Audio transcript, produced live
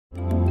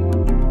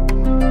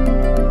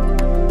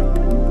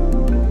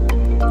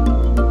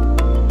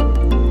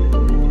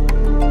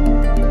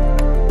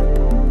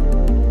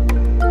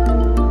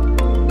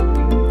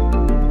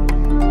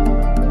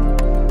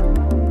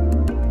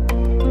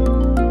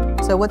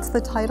what's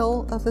the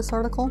title of this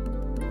article?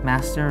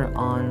 Master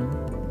on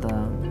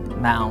the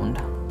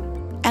Mound.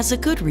 As a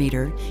good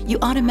reader, you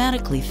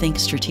automatically think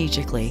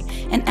strategically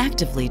and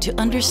actively to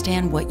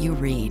understand what you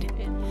read.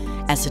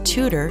 As a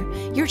tutor,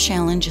 your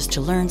challenge is to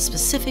learn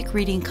specific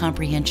reading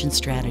comprehension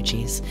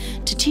strategies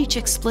to teach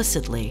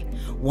explicitly,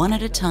 one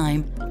at a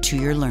time, to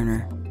your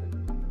learner.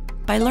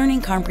 By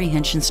learning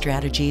comprehension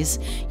strategies,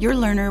 your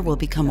learner will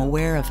become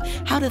aware of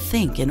how to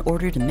think in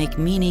order to make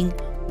meaning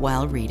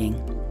while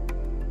reading.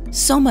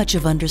 So much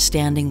of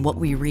understanding what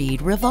we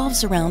read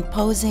revolves around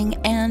posing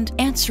and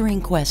answering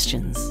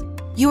questions.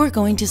 You are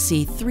going to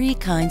see 3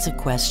 kinds of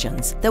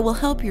questions that will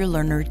help your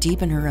learner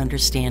deepen her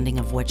understanding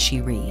of what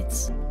she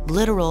reads.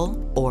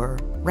 Literal, or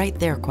right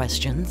there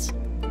questions.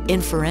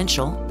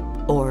 Inferential,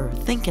 or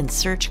think and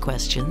search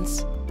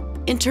questions.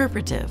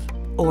 Interpretive,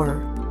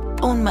 or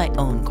own my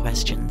own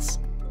questions.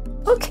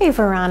 Okay,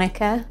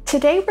 Veronica,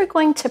 today we're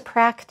going to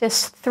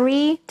practice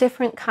 3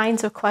 different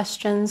kinds of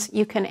questions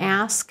you can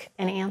ask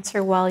and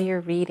answer while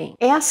you're reading.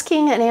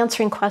 Asking and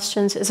answering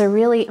questions is a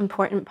really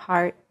important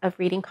part of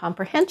reading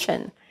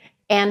comprehension.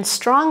 And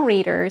strong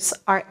readers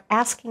are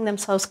asking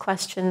themselves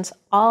questions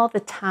all the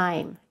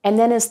time. And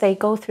then as they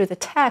go through the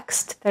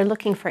text, they're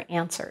looking for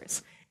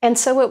answers. And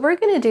so what we're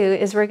going to do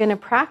is we're going to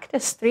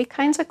practice 3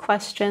 kinds of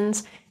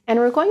questions, and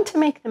we're going to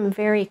make them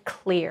very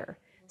clear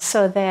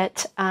so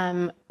that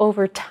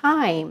over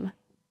time,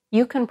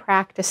 you can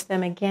practice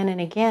them again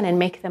and again and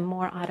make them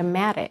more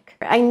automatic.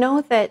 I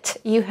know that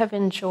you have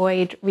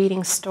enjoyed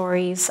reading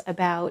stories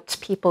about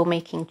people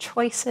making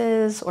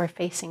choices or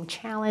facing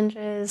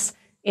challenges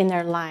in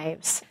their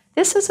lives.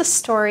 This is a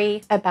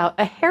story about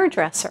a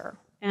hairdresser,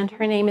 and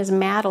her name is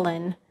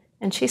Madeline,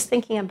 and she's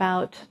thinking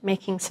about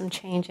making some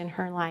change in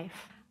her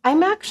life.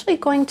 I'm actually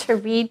going to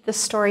read the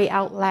story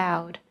out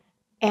loud,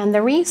 and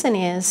the reason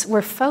is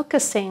we're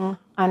focusing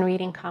on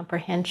reading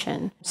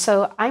comprehension.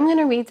 So I'm going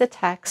to read the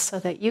text so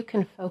that you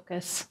can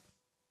focus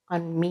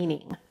on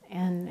meaning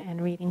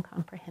and reading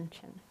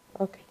comprehension.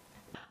 Okay.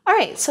 All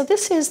right, so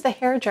this is The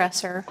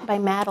Hairdresser by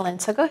Madeline.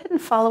 So go ahead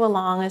and follow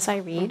along as I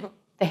read.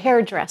 The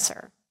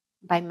Hairdresser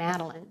by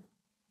Madeline.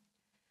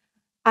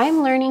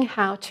 I'm learning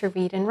how to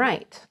read and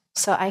write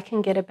so I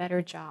can get a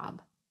better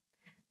job.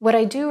 What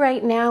I do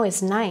right now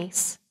is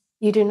nice.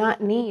 You do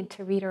not need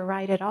to read or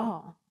write at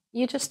all.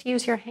 You just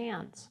use your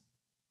hands.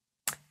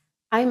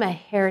 I'm a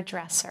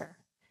hairdresser.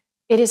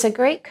 It is a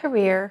great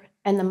career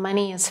and the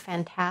money is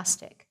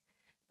fantastic.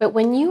 But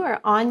when you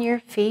are on your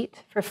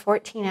feet for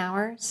 14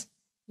 hours,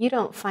 you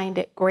don't find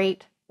it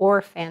great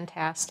or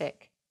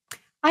fantastic.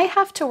 I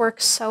have to work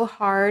so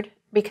hard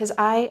because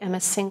I am a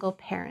single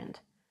parent.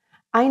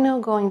 I know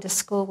going to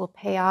school will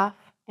pay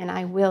off and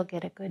I will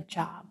get a good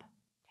job.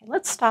 Okay,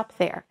 let's stop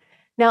there.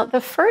 Now, the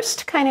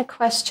first kind of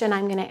question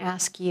I'm going to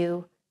ask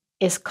you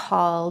is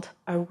called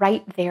a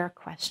right there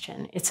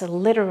question. It's a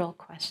literal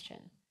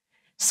question.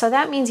 So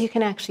that means you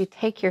can actually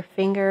take your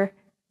finger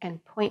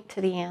and point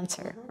to the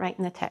answer right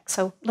in the text.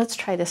 So let's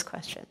try this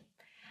question.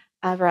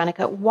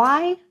 Veronica,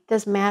 why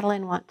does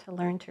Madeline want to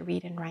learn to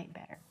read and write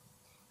better?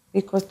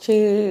 Because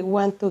she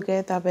wants to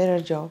get a better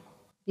job.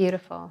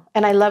 Beautiful.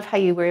 And I love how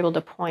you were able to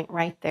point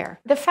right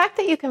there. The fact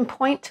that you can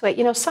point to it,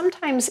 you know,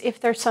 sometimes if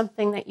there's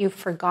something that you've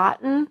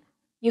forgotten,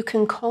 you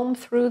can comb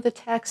through the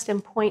text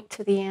and point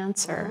to the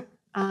answer.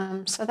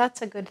 So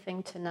that's a good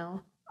thing to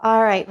know.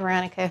 All right,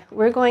 Veronica,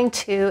 we're going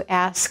to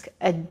ask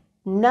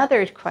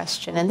another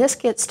question, and this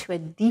gets to a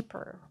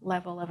deeper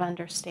level of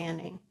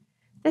understanding.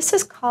 This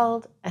is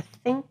called a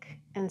think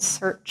and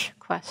search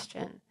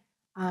question.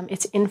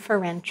 It's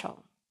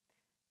inferential.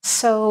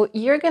 So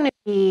you're going to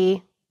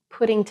be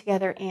putting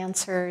together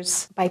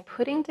answers by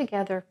putting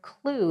together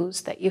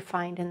clues that you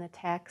find in the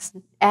text,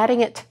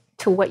 adding it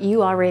to what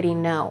you already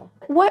know.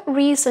 What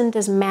reason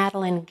does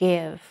Madeline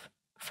give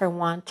for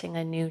wanting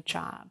a new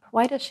job?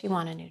 Why does she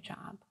want a new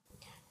job?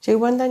 She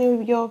wants a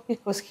new job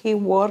because he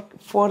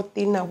worked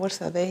 14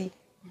 hours a day.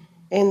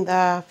 And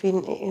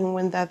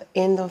when at the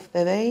end of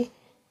the day,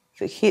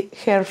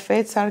 her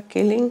feet are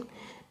killing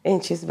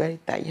and she's very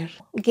tired.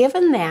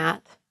 Given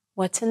that,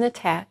 what's in the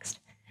text,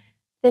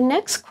 the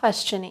next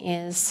question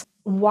is,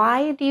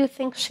 why do you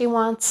think she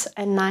wants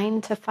a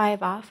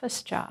 9-to-5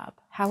 office job?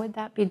 How would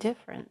that be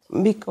different?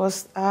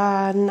 Because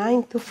a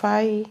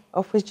 9-to-5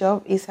 office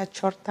job is a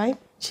short time.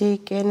 She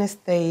can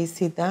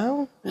sit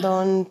down,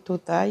 don't too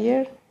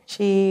tired.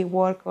 She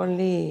work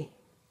only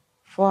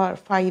for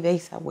 5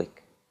 days a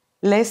week.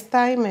 Less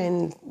time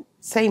and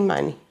same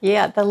money.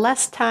 Yeah, the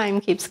less time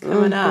keeps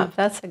coming up.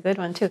 That's a good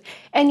one too.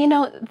 And you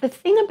know, the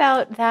thing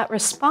about that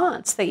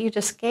response that you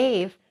just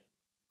gave,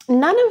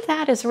 none of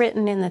that is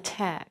written in the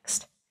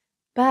text,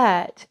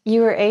 but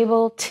you were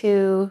able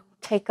to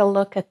take a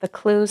look at the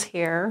clues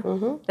here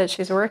that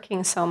she's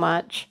working so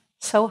much,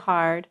 so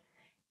hard,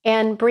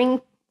 and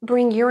bring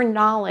your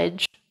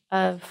knowledge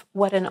of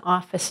what an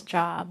office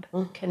job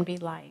can be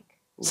like.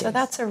 So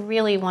that's a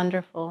really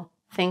wonderful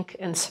think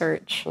and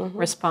search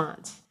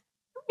response.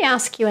 Let me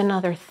ask you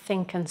another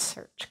think and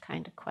search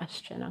kind of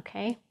question,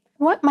 okay?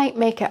 What might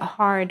make it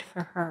hard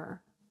for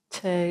her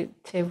to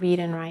read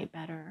and write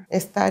better?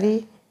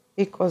 Study,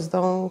 because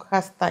don't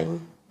has time.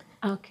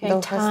 Okay,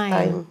 Don't time.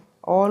 has time.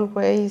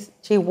 Always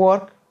she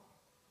work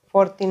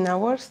 14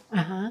 hours.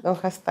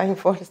 Don't has time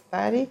for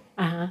study.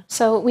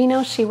 So we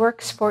know she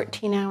works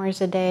 14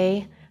 hours a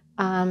day.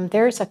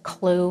 There's a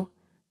clue.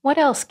 What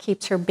else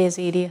keeps her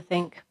busy, do you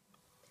think?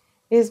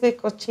 It's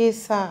because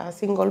she's a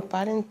single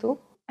parent too.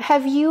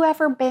 Have you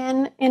ever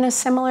been in a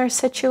similar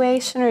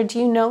situation, or do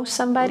you know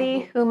somebody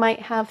who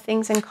might have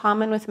things in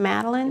common with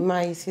Madeline?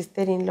 My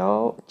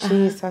sister-in-law,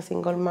 she's a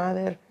single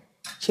mother.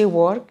 She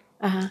work.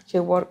 She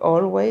work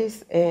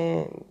always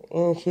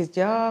in his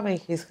job, in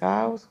his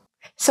house.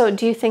 So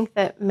do you think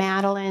that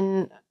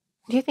Madeline,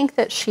 do you think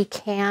that she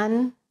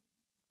can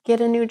get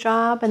a new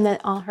job and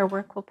that all her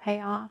work will pay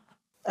off?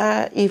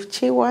 If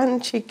she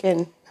wants, she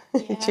can.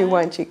 If she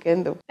wants, she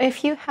can do.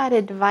 If you had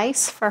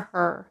advice for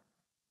her,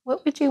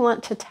 what would you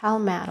want to tell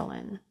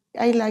Madeline?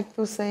 I like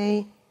to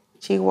say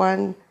she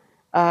wants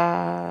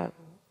a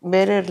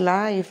better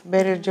life,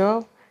 better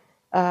job.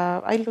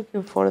 I'm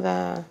looking for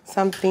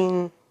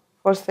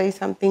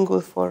something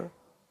good for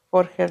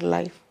her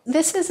life.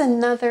 This is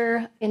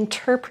another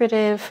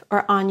interpretive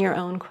or on your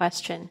own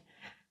question.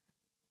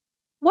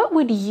 What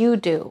would you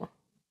do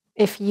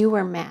if you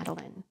were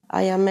Madeline?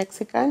 I am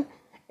Mexican,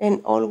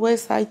 and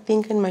always I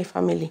think in my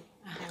family.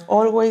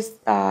 Always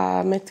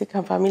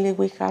Mexican family,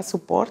 we have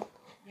support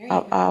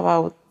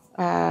about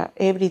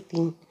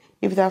everything.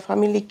 If the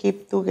family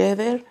keep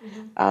together,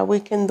 we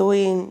can do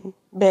in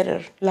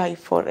better life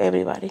for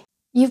everybody.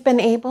 You've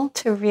been able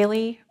to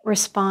really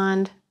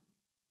respond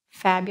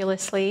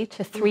fabulously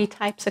to 3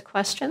 types of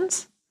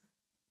questions.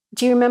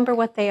 Do you remember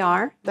what they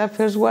are? The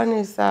first one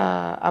is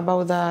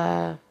about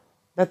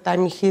the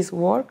time his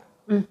work.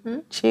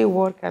 She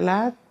work a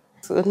lot.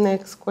 So the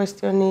next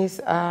question is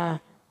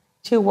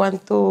she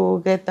want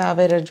to get a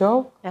better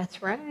job.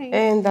 That's right.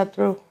 And the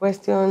third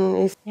question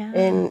is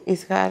and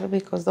it's hard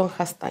because don't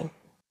have time.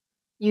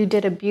 You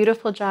did a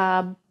beautiful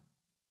job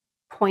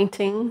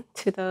pointing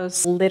to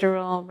those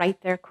literal right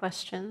there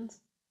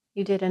questions.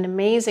 You did an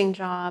amazing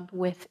job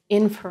with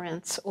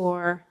inference,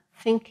 or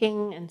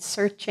thinking and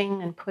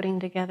searching and putting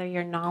together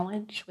your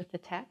knowledge with the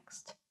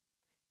text.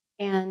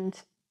 And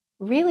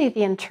really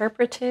the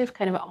interpretive,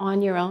 kind of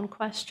on your own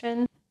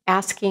question,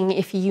 asking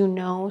if you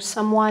know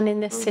someone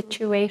in this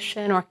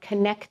situation, or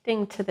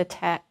connecting to the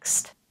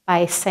text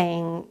by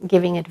saying,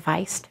 giving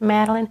advice to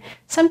Madeline.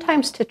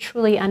 Sometimes to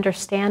truly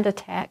understand a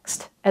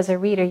text as a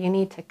reader, you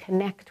need to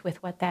connect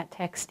with what that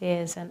text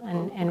is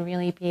and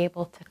really be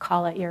able to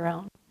call it your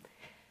own.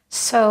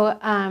 So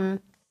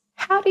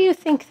how do you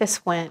think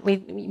this went?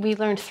 We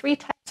learned 3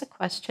 types of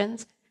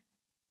questions.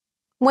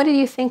 What do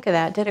you think of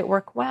that? Did it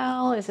work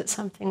well? Is it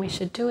something we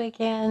should do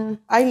again?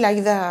 I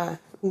like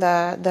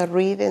the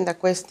read and the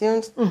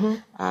questions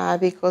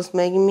because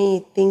make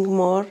me think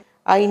more.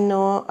 I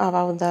know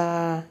about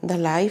the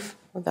life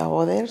of the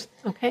others.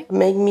 Okay.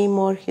 Make me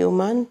more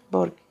human,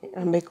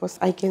 because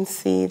I can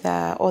see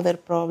the other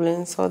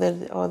problems,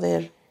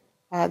 other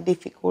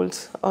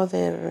difficulties,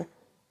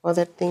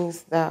 other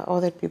things that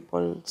other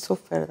people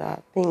suffer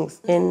that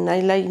things. And I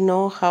like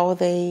know how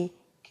they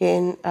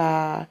can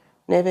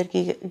never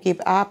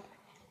give up,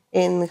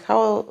 and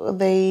how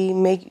they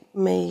make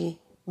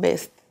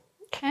best.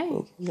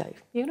 Okay,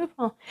 Life.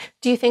 beautiful.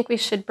 Do you think we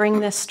should bring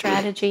this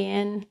strategy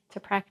in to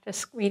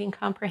practice reading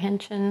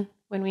comprehension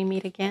when we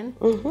meet again?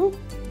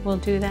 We'll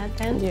do that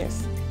then?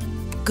 Yes.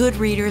 Good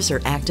readers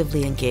are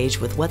actively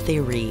engaged with what they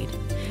read.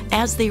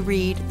 As they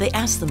read, they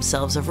ask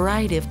themselves a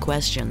variety of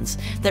questions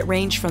that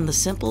range from the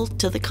simple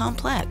to the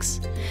complex,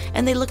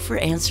 and they look for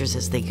answers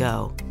as they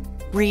go.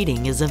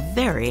 Reading is a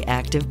very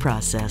active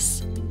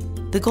process.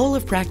 The goal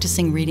of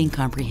practicing reading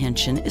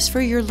comprehension is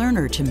for your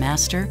learner to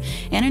master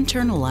and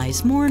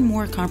internalize more and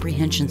more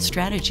comprehension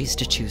strategies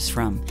to choose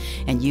from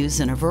and use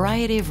in a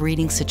variety of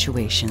reading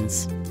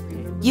situations.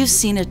 You've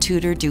seen a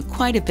tutor do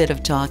quite a bit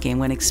of talking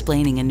when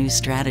explaining a new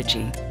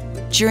strategy.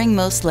 During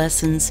most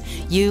lessons,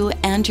 you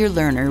and your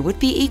learner would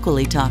be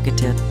equally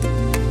talkative.